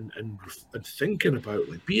understanding and thinking about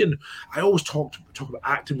like being. I always talk about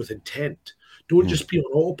acting with intent. Don't just be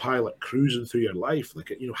on autopilot cruising through your life.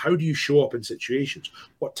 Like how do you show up in situations?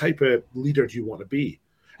 What type of leader do you want to be?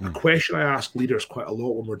 A question I ask leaders quite a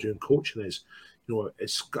lot when we're doing coaching is,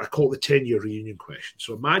 I call it the 10-year reunion question.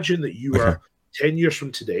 So imagine that you are 10 years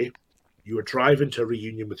from today. You are driving to a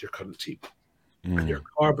reunion with your current team and your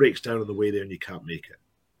car breaks down on the way there and you can't make it.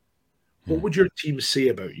 What would your team say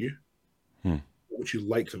about you? What would you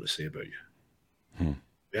like them to say about you?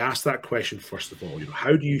 We ask that question first of all.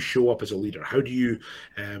 How do you show up as a leader? How do you,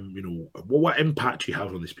 what impact do you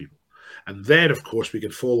have on these people? And then, of course, we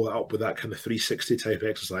can follow it up with that kind of 360 type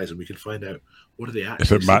exercise, and we can find out what do they If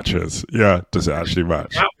actually it matches, yeah, does it actually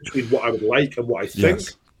match? The gap between what I would like and what I think,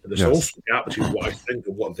 Yes. and there's also a gap between what I think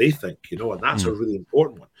and what they think, and that's a really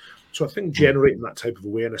important one. So I think generating that type of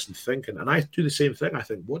awareness and thinking, and I do the same thing. I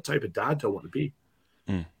think, what type of dad do I want to be?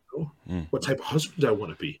 What type of husband do I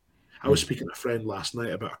want to be? I was speaking to a friend last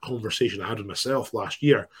night about a conversation I had with myself last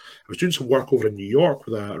year. I was doing some work over in New York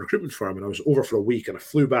with a recruitment firm, and I was over for a week, and I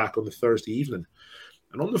flew back on the Thursday evening.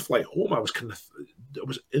 And on the flight home, I was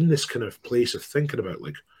in this kind of place of thinking about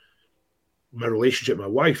like my relationship with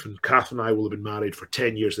my wife. And Kath and I will have been married for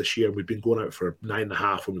 10 years this year. We'd been going out for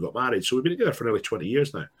 9.5 when we got married. So we've been together for nearly 20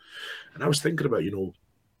 years now. And I was thinking about,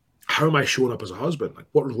 how am I showing up as a husband? Like,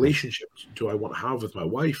 what relationships do I want to have with my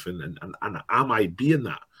wife? And am I being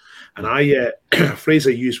that? And a phrase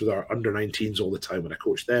I use with our under 19s all the time when I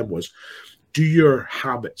coach them was, do your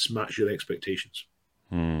habits match your expectations?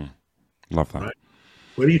 Love that. Right?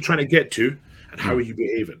 Where are you trying to get to, and how are you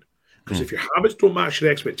behaving? Because if your habits don't match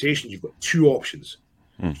your expectations, you've got two options.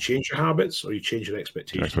 You change your habits or you change your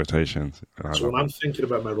expectations. So when I'm thinking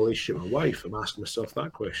about my relationship with my wife, I'm asking myself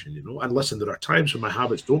that question, And listen, there are times when my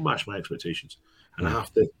habits don't match my expectations. And I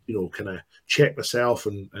have to, kind of check myself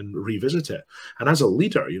and revisit it. And as a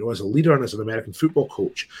leader, and as an American football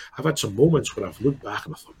coach, I've had some moments where I've looked back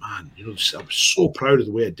and I thought, man, I'm so proud of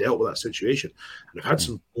the way I dealt with that situation. And I've had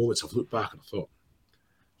some moments I've looked back and I thought,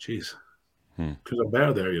 geez, because I'm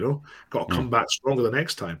better there, got to come back stronger the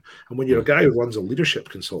next time. And when you're a guy who runs a leadership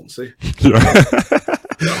consultancy,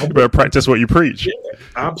 you better practice what you preach. Yeah,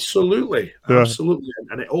 absolutely.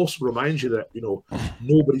 And it also reminds you that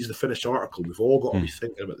nobody's the finished article. We've all got to be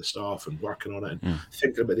thinking about the stuff and working on it and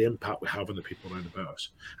thinking about the impact we have on the people around about us.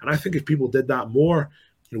 And I think if people did that more,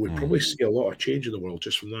 we'd probably see a lot of change in the world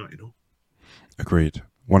just from that. Agreed.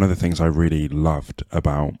 One of the things I really loved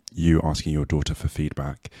about you asking your daughter for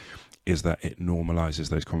feedback is that it normalizes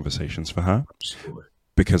those conversations for her. Absolutely.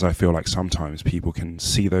 Because I feel like sometimes people can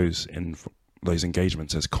see those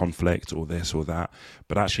engagements as conflict or this or that,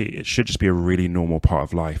 but actually it should just be a really normal part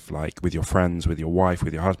of life, like with your friends, with your wife,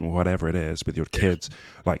 with your husband, whatever it is, with your kids.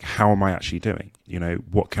 Like, how am I actually doing?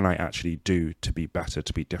 What can I actually do to be better,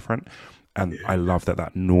 to be different? And I love that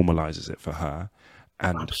normalizes it for her.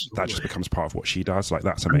 And that just becomes part of what she does. Like,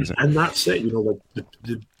 that's amazing. And that's it. Like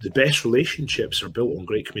the best relationships are built on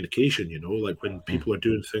great communication. Like when people are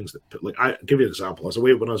doing things that, like, I give you an example.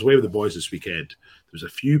 When I was away with the boys this weekend, there was a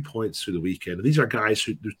few points through the weekend. And these are guys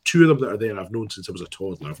there's two of them that are there I've known since I was a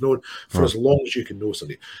toddler. I've known for as long as you can know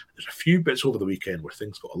somebody. There's a few bits over the weekend where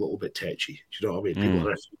things got a little bit tetchy. Do you know what I mean? People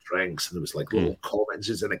had a few drinks and there was like little comments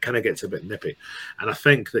and it kind of gets a bit nippy. And I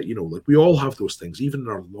think that, like we all have those things, even in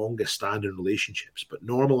our longest standing relationships, but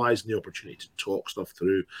normalizing the opportunity to talk stuff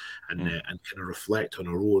through and kind of reflect on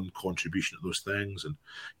our own contribution to those things. And,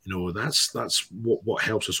 that's what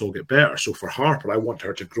helps us all get better. So for Harper, I want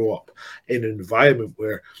her to grow up in an environment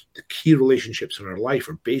where the key relationships in her life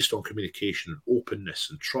are based on communication and openness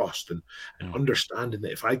and trust and understanding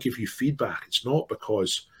that if I give you feedback, it's not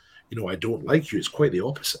because, I don't like you. It's quite the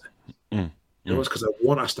opposite. It's because I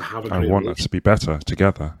want us to have a great relationship. I want us to be better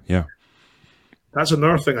together. Yeah. That's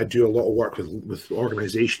another thing I do a lot of work with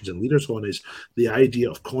organizations and leaders on, is the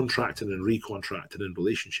idea of contracting and recontracting in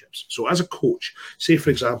relationships. So as a coach, say, for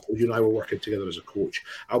example, you and I were working together as a coach,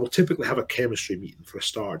 I will typically have a chemistry meeting for a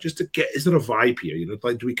start, just to get, is there a vibe here?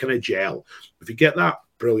 Like, do we kind of gel? If you get that,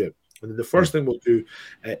 brilliant. And then the first thing we'll do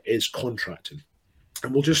is contracting.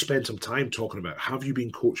 And we'll just spend some time talking about, have you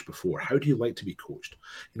been coached before? How do you like to be coached?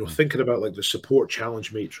 Thinking about like the support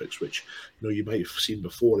challenge matrix, which, you might have seen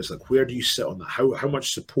before. It's like, where do you sit on that? How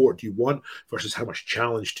much support do you want versus how much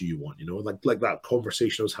challenge do you want? Like that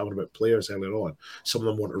conversation I was having about players earlier on. Some of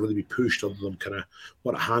them want to really be pushed, other them kind of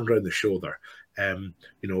want a hand around the shoulder.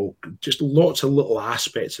 Just lots of little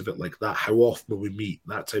aspects of it like that. How often will we meet?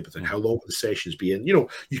 That type of thing. How long will the sessions be? And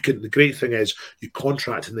the great thing is you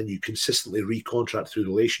contract and then you consistently recontract through the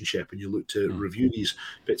relationship, and you look to review these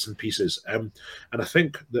bits and pieces. And I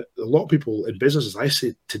think that a lot of people in businesses, I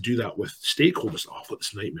say to do that with stakeholders. Oh, I've got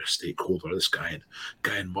this nightmare stakeholder, this guy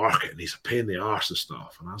in marketing, he's a pain in the arse and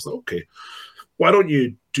stuff. And I was like, okay, why don't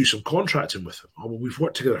you do some contracting with him? Oh, well, we've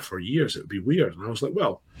worked together for years. It would be weird. And I was like,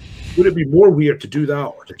 well, would it be more weird to do that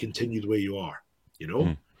or to continue the way you are?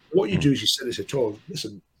 What you do is you sit and say, Tom,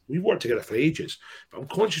 listen, we've worked together for ages, but I'm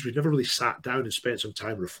conscious we've never really sat down and spent some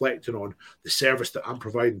time reflecting on the service that I'm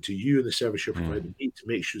providing to you and the service you're providing me to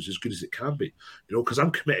make sure it's as good as it can be. Because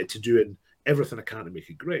I'm committed to doing everything I can to make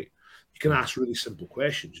it great. You can ask really simple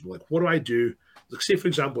questions, you know, like, what do I do? Like, say, for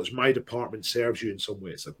example, it's my department serves you in some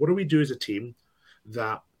way. It's like, what do we do as a team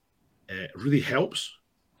that really helps?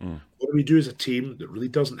 What do we do as a team that really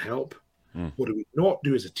doesn't help? What do we not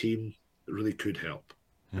do as a team that really could help?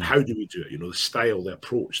 And how do we do it? You know, the style, the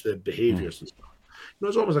approach, the behaviors and stuff. You know,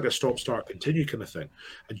 it's almost like a stop, start, continue kind of thing.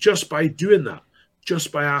 And just by doing that,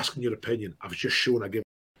 just by asking your opinion, I've just shown I give,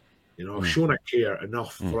 you know, I've shown I care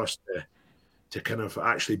enough for us to kind of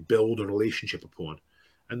actually build a relationship upon.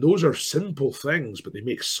 And those are simple things, but they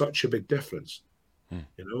make such a big difference,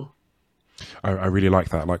 you know? I really like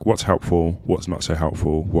that. Like, what's helpful, what's not so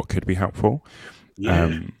helpful, what could be helpful. Yeah.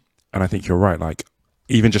 And I think you're right. Like,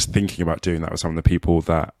 even just thinking about doing that with some of the people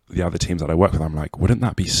that the other teams that I work with, I'm like, wouldn't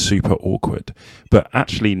that be super awkward? But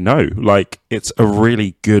actually, no, like, it's a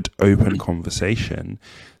really good open conversation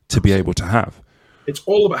to be able to have. It's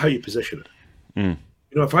all about how you position it. You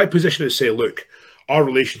know, if I position it and say, look, our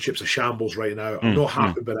relationship's a shambles right now, I'm not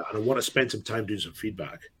happy about it, and I want to spend some time doing some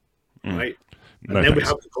feedback, right? And then we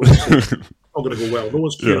have the conversation. It's not going to go well. No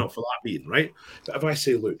one's queuing up for that meeting, right? But if I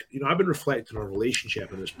say, look, you know, I've been reflecting on our relationship,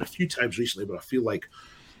 and there's been a few times recently where I feel like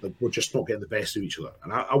we're just not getting the best of each other.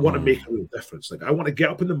 And I want to make a real difference. Like, I want to get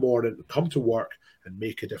up in the morning, come to work, and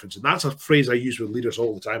make a difference. And that's a phrase I use with leaders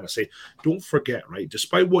all the time. I say, don't forget, right?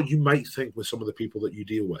 Despite what you might think with some of the people that you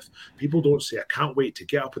deal with, people don't say, I can't wait to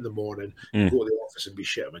get up in the morning and go to the office and be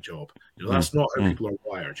shit at my job. You know, that's not how people are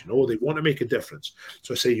wired. You know, they want to make a difference.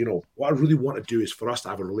 So I say, you know, what I really want to do is for us to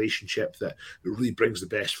have a relationship that really brings the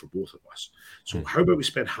best for both of us. So how about we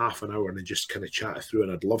spend half an hour and then just kind of chat it through,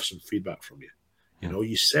 and I'd love some feedback from you. You know,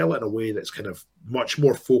 you sell it in a way that's kind of much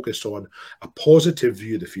more focused on a positive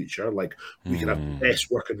view of the future, like we can have the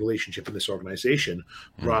best working relationship in this organization,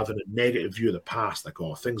 rather than a negative view of the past, like,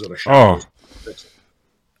 oh, things are a shambles.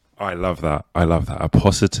 I love that. I love that. A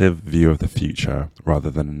positive view of the future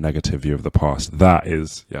rather than a negative view of the past. That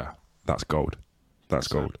is, yeah, that's gold. That's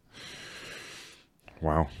gold.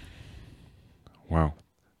 Wow. Wow.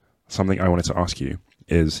 Something I wanted to ask you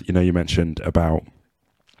is, you know, you mentioned about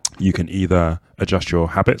you can either adjust your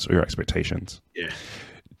habits or your expectations. Yeah.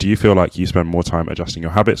 Do you feel like you spend more time adjusting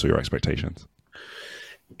your habits or your expectations?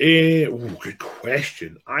 Good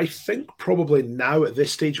question. I think probably now at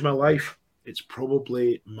this stage of my life, it's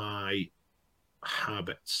probably my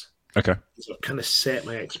habits. Okay. So I've kind of set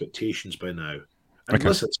my expectations by now. And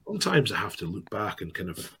listen, sometimes I have to look back and kind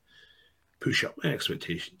of push up my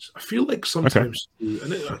expectations. I feel like sometimes,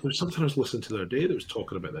 and I was sometimes listening to the other day that was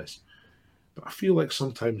talking about this, but I feel like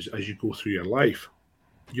sometimes as you go through your life,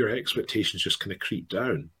 your expectations just kind of creep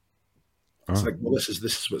down. It's like, well, this is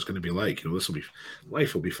what it's going to be like. You know,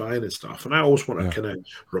 life will be fine and stuff. And I always want to kind of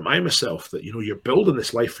remind myself that, you know, you're building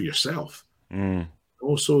this life for yourself.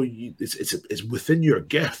 Also, it's within your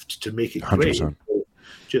gift to make it great. So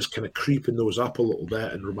just kind of creeping those up a little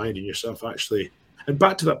bit and reminding yourself, actually. And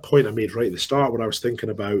back to that point I made right at the start when I was thinking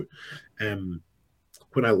about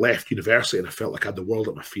when I left university and I felt like I had the world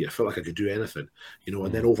at my feet. I felt like I could do anything, you know,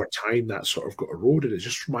 and then over time that sort of got eroded. It's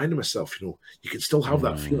just reminding myself, you know, you can still have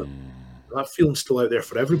that feeling. That feeling's still out there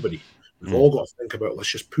for everybody. We've all got to think about,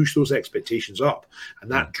 let's just push those expectations up.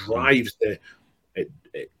 And that drives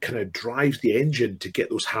it kind of drives the engine to get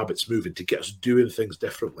those habits moving, to get us doing things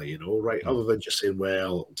differently, you know, right? Other than just saying,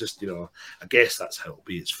 well, just, you know, I guess that's how it'll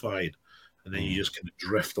be, it's fine. And then you just kind of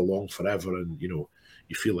drift along forever and, you know,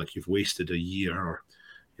 you feel like you've wasted a year or,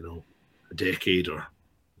 you know, a decade or,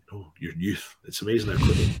 you know, your youth. It's amazing how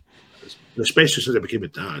quickly, especially since I became a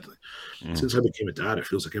dad. Like, since I became a dad, it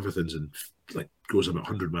feels like everything's goes about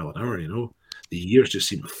 100 miles an hour, you know. The years just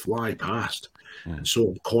seem to fly past. And so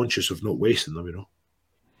I'm conscious of not wasting them, you know.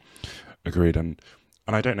 Agreed. And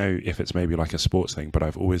I don't know if it's maybe like a sports thing, but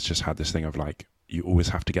I've always just had this thing of like, you always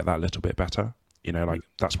have to get that little bit better. You know, like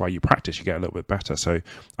that's why you practice, you get a little bit better. So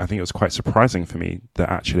I think it was quite surprising for me that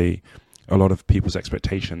actually a lot of people's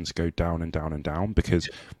expectations go down and down and down, because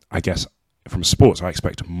I guess from sports, I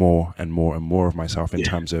expect more and more and more of myself in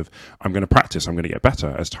terms of I'm going to practice, I'm going to get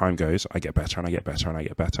better. As time goes, I get better and I get better and I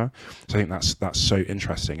get better. So I think that's so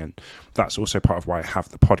interesting. And that's also part of why I have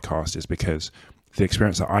the podcast, is because the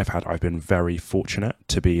experience that I've had, I've been very fortunate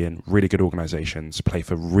to be in really good organizations, play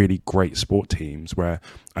for really great sport teams where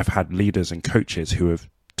I've had leaders and coaches who have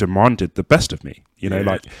demanded the best of me. You know,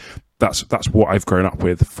 like that's what I've grown up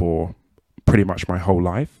with for pretty much my whole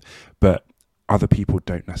life. But other people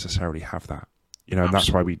don't necessarily have that, you know, and that's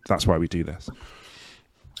why we do this.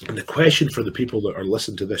 And the question for the people that are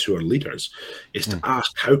listening to this who are leaders is to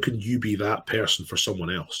ask, how can you be that person for someone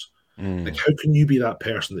else? Like, how can you be that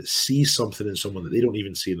person that sees something in someone that they don't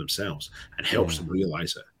even see in themselves and helps them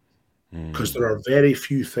realize it? because there are very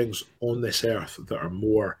few things on this earth that are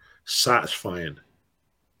more satisfying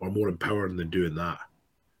or more empowering than doing that.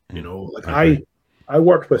 You know, like I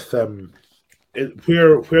worked with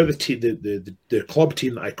where the team the club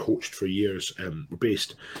team that I coached for years were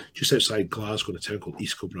based just outside Glasgow in a town called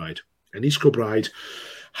East Kilbride. And East Kilbride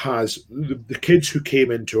has the kids who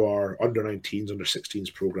came into our under 19s, under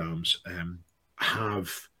 16s programs have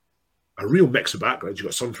a real mix of backgrounds. You've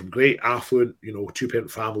got some from great affluent, you know,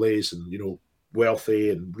 two-parent families and, you know,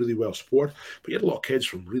 wealthy and really well supported, but you had a lot of kids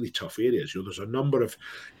from really tough areas. You know, there's a number of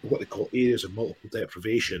what they call areas of multiple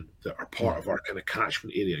deprivation that are part of our kind of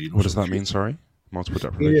catchment area. You know, what does that mean? Sorry, multiple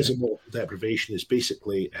deprivation. Areas of multiple deprivation is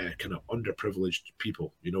basically kind of underprivileged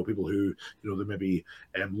people. You know, people who, you know, they may be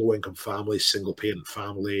low-income families, single-parent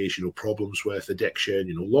families. You know, problems with addiction.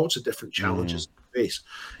 You know, lots of different challenges they face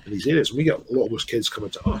in these areas. And we get a lot of those kids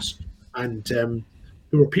coming to us, and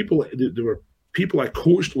there were people I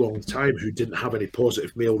coached a long time who didn't have any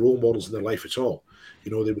positive male role models in their life at all.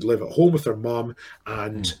 You know, they would live at home with their mum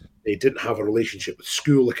and they didn't have a relationship with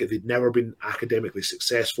school. Like they'd never been academically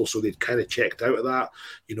successful. So they'd kind of checked out of that,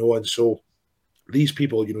 you know, and so these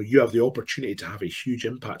people, you know, you have the opportunity to have a huge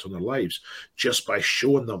impact on their lives just by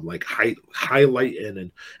showing them, like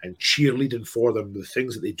highlighting and cheerleading for them the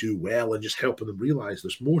things that they do well and just helping them realize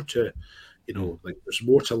there's more to, you know, like there's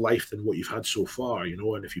more to life than what you've had so far, you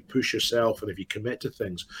know, and if you push yourself and if you commit to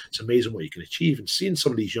things, it's amazing what you can achieve. And seeing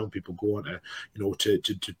some of these young people go on to, you know, to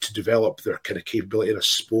develop their kind of capability in a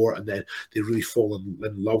sport, and then they really fall in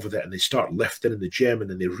love with it and they start lifting in the gym, and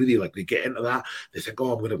then they really like, they get into that. They think,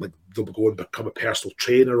 oh, I'm going to like, they'll go and become a personal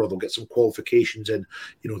trainer, or they'll get some qualifications in,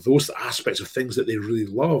 you know, those aspects of things that they really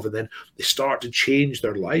love. And then they start to change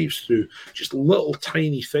their lives through just little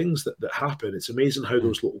tiny things that happen. It's amazing how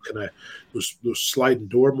those little kind of, those sliding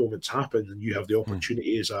door moments happen, and you have the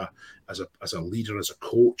opportunity as a leader, as a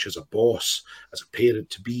coach, as a boss, as a parent,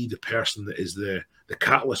 to be the person that is the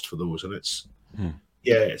catalyst for those. And it's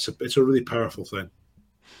it's a really powerful thing.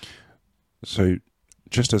 So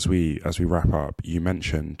just as we wrap up, you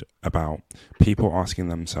mentioned about people asking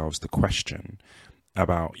themselves the question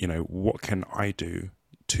about, you know, what can I do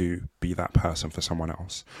to be that person for someone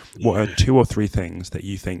else? What are 2 or 3 things that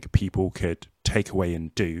you think people could take away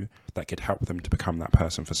and do that could help them to become that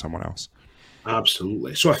person for someone else?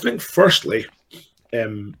 Absolutely. So I think firstly,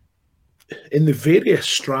 in the various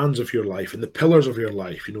strands of your life, in the pillars of your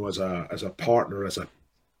life, you know, as a partner, as a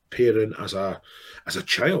parent, as a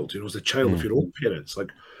child, you know, as a child of your own parents, like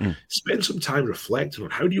spend some time reflecting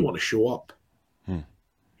on how do you want to show up?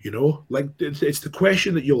 You know, like it's the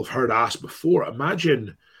question that you'll have heard asked before.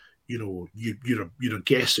 Imagine, you know, you're a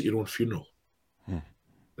guest at your own funeral.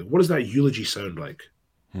 Like, what does that eulogy sound like?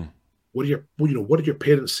 What did your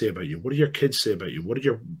parents say about you? What did your kids say about you? What did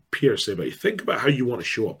your peers say about you? Think about how you want to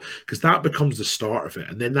show up, because that becomes the start of it.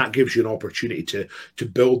 And then that gives you an opportunity to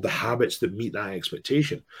build the habits that meet that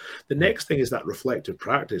expectation. The next thing is that reflective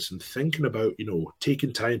practice and thinking about, you know,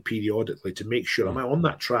 taking time periodically to make sure, am I on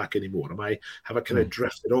that track anymore? Have I kind of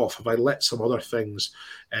drifted off? Have I let some other things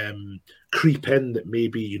creep in that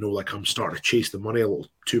maybe, you know, like I'm starting to chase the money a little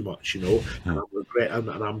too much, you know, and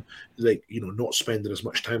I'm like, you know, not spending as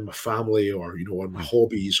much time with my family or, you know, on my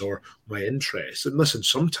hobbies or my interests. And listen,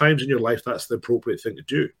 sometimes in your life, that's the appropriate thing to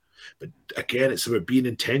do. But again, it's about being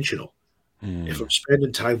intentional. If I'm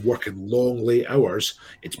spending time working long, late hours,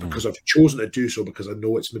 it's because I've chosen to do so because I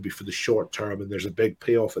know it's maybe for the short term and there's a big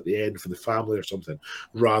payoff at the end for the family or something,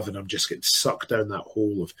 rather than I'm just getting sucked down that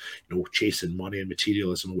hole of, you know, chasing money and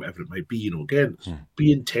materialism or whatever it might be. You know, again,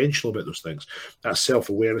 be intentional about those things. That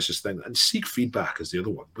self-awareness is thing, and seek feedback is the other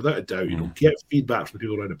one. Without a doubt, you know, get feedback from the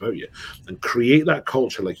people around about you and create that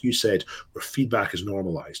culture, like you said, where feedback is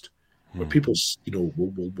normalized, where people, you know,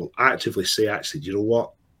 will actively say, actually, do you know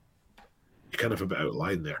what? You're kind of a bit out of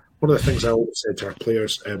line there. One of the things I always said to our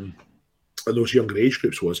players in those younger age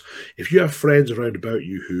groups was, if you have friends around about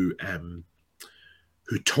you who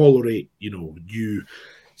tolerate, you know, you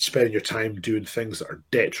spending your time doing things that are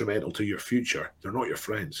detrimental to your future, they're not your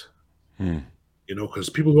friends. You know, because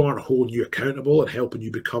people who aren't holding you accountable and helping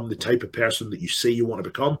you become the type of person that you say you want to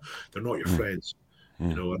become, they're not your friends.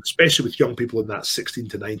 You know, and especially with young people in that 16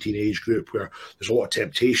 to 19 age group, where there's a lot of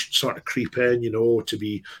temptation starting to creep in, you know, to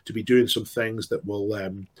be doing some things that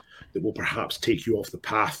will perhaps take you off the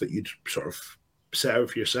path that you'd sort of set out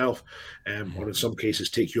for yourself, or in some cases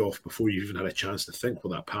take you off before you've even had a chance to think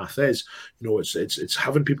what that path is. You know, it's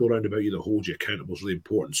having people around about you that hold you accountable is really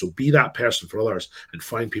important. So be that person for others and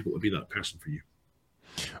find people to be that person for you.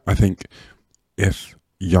 I think if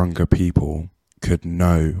younger people could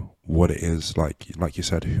know what it is, like you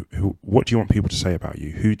said, what do you want people to say about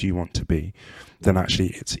you? Who do you want to be? Then actually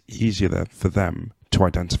it's easier for them to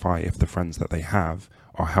identify if the friends that they have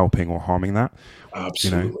are helping or harming that.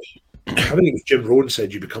 Absolutely. You know? I think it was Jim Rohn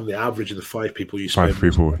said you become the average of the 5 people you spend. 5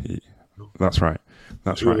 people. That's right.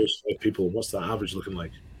 That's right. Those 5 people, what's that average looking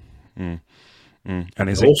like? And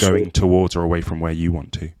is it going towards or away from where you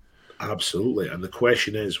want to? Absolutely. And the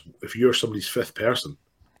question is, if you're somebody's 5th person,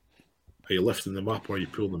 are you lifting them up or are you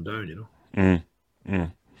pulling them down, you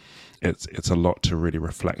know? It's a lot to really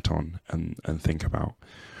reflect on and think about.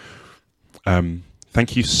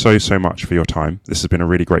 Thank you so much for your time. This has been a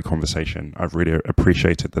really great conversation. I've really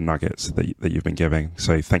appreciated the nuggets that you've been giving.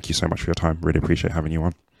 So thank you so much for your time. Really appreciate having you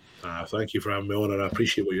on. Thank you for having me on, and I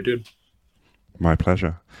appreciate what you're doing. My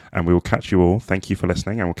pleasure. And we will catch you all. Thank you for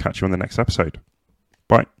listening, and we'll catch you on the next episode.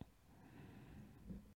 Bye.